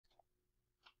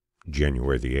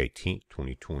January the 18th,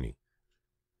 2020.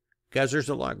 Guys, there's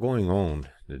a lot going on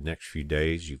the next few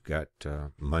days. You've got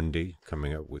Monday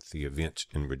coming up with the events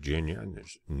in Virginia, and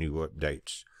there's new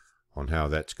updates on how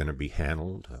that's going to be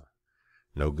handled.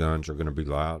 No guns are going to be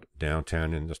allowed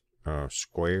downtown in the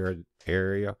square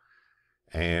area,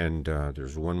 and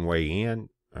there's one way in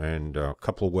and a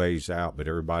couple of ways out, but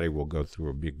everybody will go through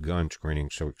a big gun screening,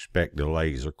 so expect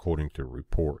delays according to the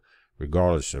report,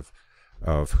 regardless of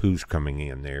who's coming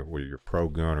in there, whether you're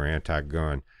pro-gun or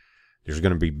anti-gun. There's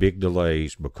going to be big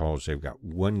delays because they've got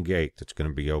one gate that's going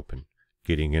to be open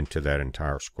getting into that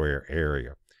entire square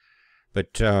area.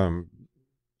 But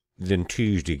then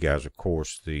Tuesday, guys, of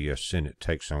course, the Senate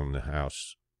takes on the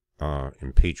House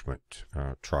impeachment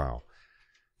trial.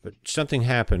 But something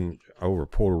happened over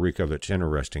Puerto Rico that's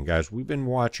interesting, guys. We've been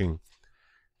watching,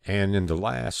 and in the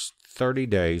last 30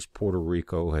 days, Puerto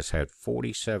Rico has had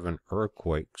 47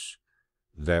 earthquakes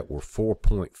that were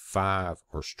 4.5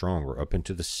 or stronger, up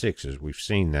into the 6s. We've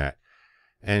seen that.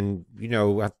 And, you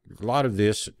know, a lot of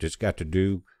this just got to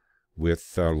do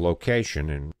with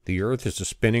location. And the Earth is a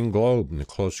spinning globe, and the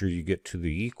closer you get to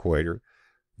the equator,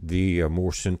 the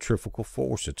more centrifugal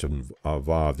force that's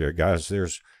involved there. Guys,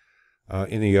 there's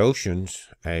in the oceans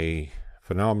a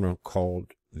phenomenon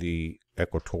called the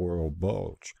equatorial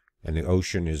bulge. And the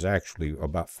ocean is actually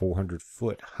about 400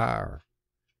 foot higher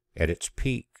at its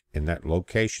peak in that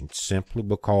location, simply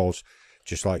because,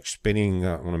 just like spinning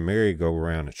on a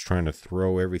merry-go-round, it's trying to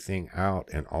throw everything out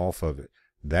and off of it.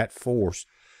 That force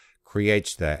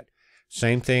creates that.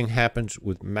 Same thing happens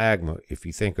with magma. If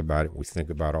you think about it, we think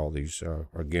about all these,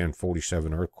 again,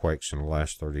 47 earthquakes in the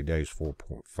last 30 days,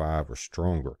 4.5 or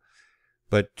stronger.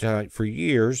 But for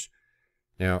years,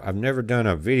 now, I've never done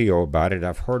a video about it.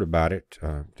 I've heard about it.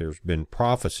 There's been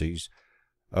prophecies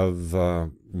of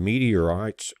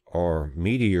meteorites or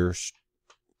meteors,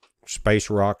 space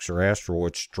rocks or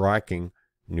asteroids striking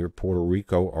near Puerto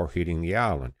Rico or hitting the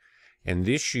island. And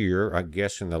this year, I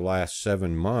guess in the last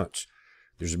 7 months,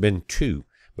 there's been 2.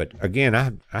 But again,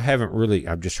 I haven't really,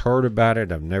 I've just heard about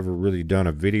it. I've never really done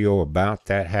a video about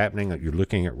that happening. You're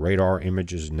looking at radar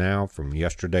images now from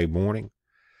yesterday morning.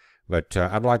 But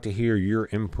I'd like to hear your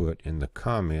input in the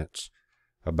comments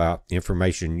about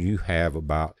information you have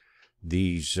about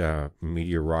these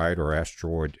meteorite or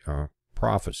asteroid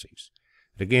prophecies.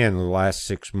 Again, in the last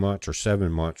 6 months or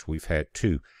 7 months, we've had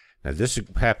 2. Now, this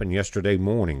happened yesterday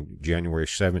morning, January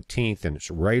 17th, and it's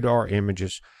radar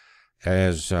images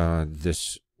as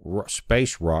this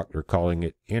space rock, they're calling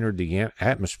it, entered the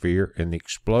atmosphere, and the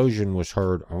explosion was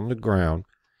heard on the ground.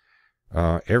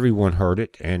 Everyone heard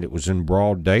it, and it was in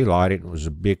broad daylight. It was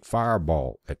a big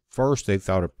fireball. At first, they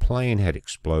thought a plane had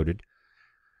exploded,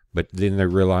 but then they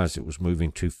realized it was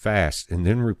moving too fast. And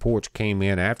then reports came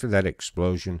in after that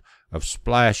explosion of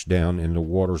splashdown in the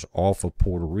waters off of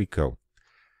Puerto Rico.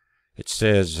 It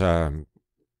says on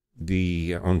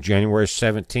January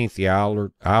 17th, the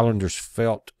islanders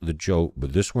felt the jolt,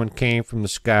 but this one came from the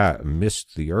sky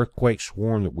amidst the earthquake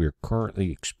swarm that we're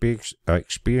currently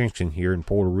experiencing here in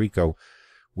Puerto Rico.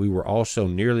 We were also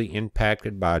nearly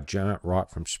impacted by a giant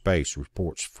rock from space,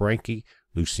 reports Frankie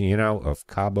Luciano of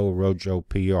Cabo Rojo,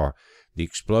 PR. The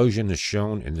explosion is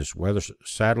shown in this weather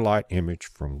satellite image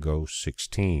from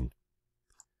GO16.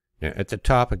 Now, at the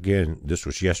top, again, this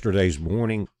was yesterday's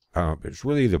morning. It's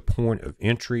really the point of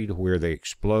entry to where they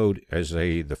explode as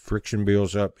the friction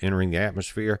builds up entering the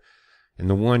atmosphere. And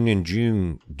the one in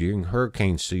June during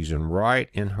hurricane season, right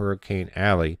in Hurricane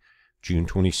Alley, June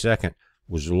 22nd,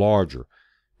 was larger.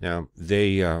 Now,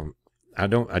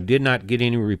 I did not get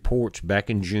any reports back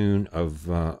in June of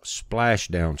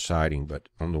splashdown sighting, but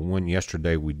on the one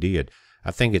yesterday we did.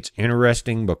 I think it's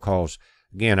interesting because,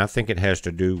 again, I think it has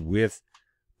to do with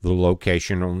the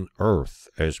location on Earth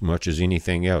as much as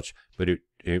anything else. But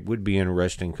it would be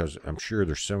interesting because I'm sure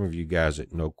there's some of you guys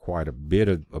that know quite a bit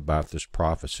about this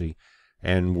prophecy,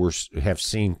 and have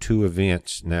seen 2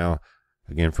 events now,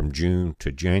 again, from June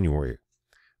to January.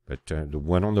 But the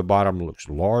one on the bottom looks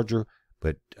larger.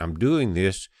 But I'm doing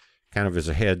this kind of as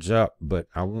a heads up, but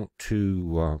I want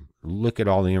to look at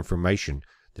all the information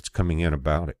that's coming in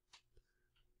about it.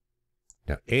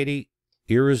 Now, Eddie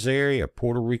Irizarry, a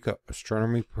Puerto Rico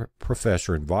astronomy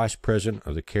professor and vice president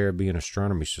of the Caribbean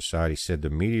Astronomy Society, said the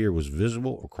meteor was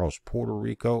visible across Puerto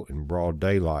Rico in broad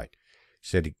daylight. He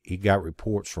said he got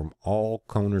reports from all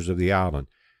corners of the island.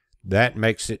 That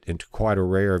makes it into quite a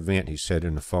rare event, he said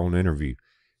in a phone interview.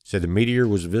 Said the meteor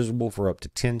was visible for up to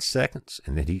 10 seconds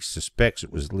and that he suspects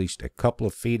it was at least a couple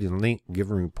of feet in length,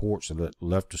 given reports that it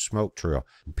left a smoke trail.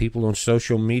 People on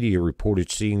social media reported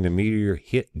seeing the meteor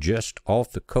hit just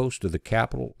off the coast of the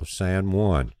capital of San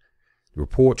Juan.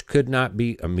 Reports could not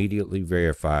be immediately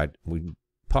verified. We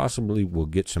possibly will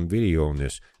get some video on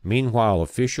this. Meanwhile,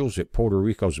 officials at Puerto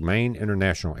Rico's main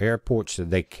international airport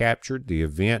said they captured the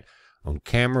event on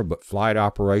camera, but flight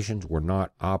operations were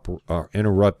not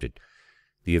interrupted.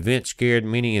 The event scared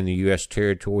many in the U.S.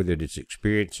 territory that is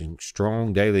experiencing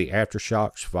strong daily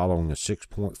aftershocks following a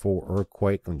 6.4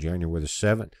 earthquake on January the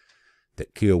 7th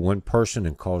that killed one person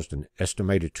and caused an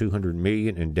estimated $200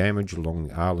 million in damage along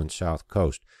the island's south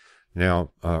coast. Now,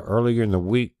 earlier in the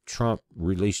week, Trump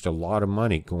released a lot of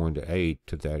money going to aid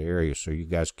to that area, so you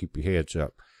guys keep your heads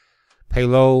up.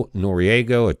 Pelo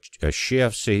Noriego, a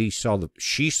chef, said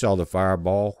she saw the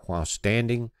fireball while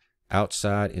standing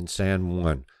outside in San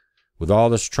Juan. With all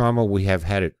this trauma we've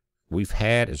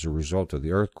had as a result of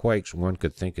the earthquakes, one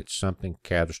could think it's something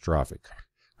catastrophic.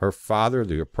 Her father,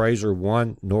 the appraiser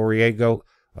Juan Noriego,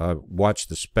 watched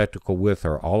the spectacle with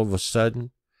her. All of a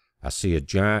sudden, I see a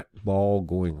giant ball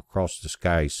going across the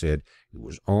sky, he said. It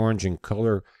was orange in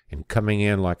color and coming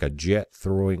in like a jet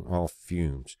throwing off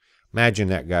fumes. Imagine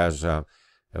that, guys,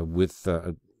 with,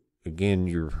 again,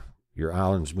 your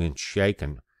island's been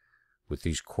shaken with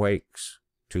these quakes,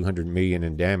 200 million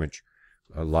in damage.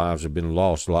 Lives have been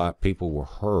lost. A lot of people were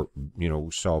hurt. You know,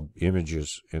 we saw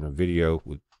images in a video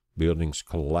with buildings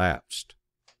collapsed.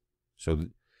 So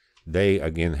they,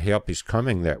 again, help is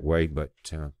coming that way, but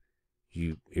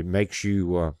it makes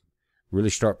you really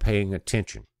start paying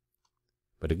attention.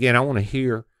 But again, I want to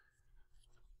hear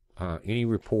any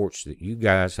reports that you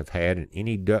guys have had and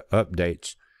any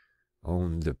updates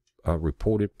on the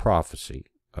reported prophecy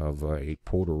of a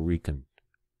Puerto Rican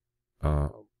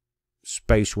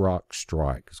space rock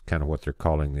strike. Is kind of what they're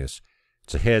calling this.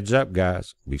 It's a heads up,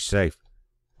 guys. Be safe.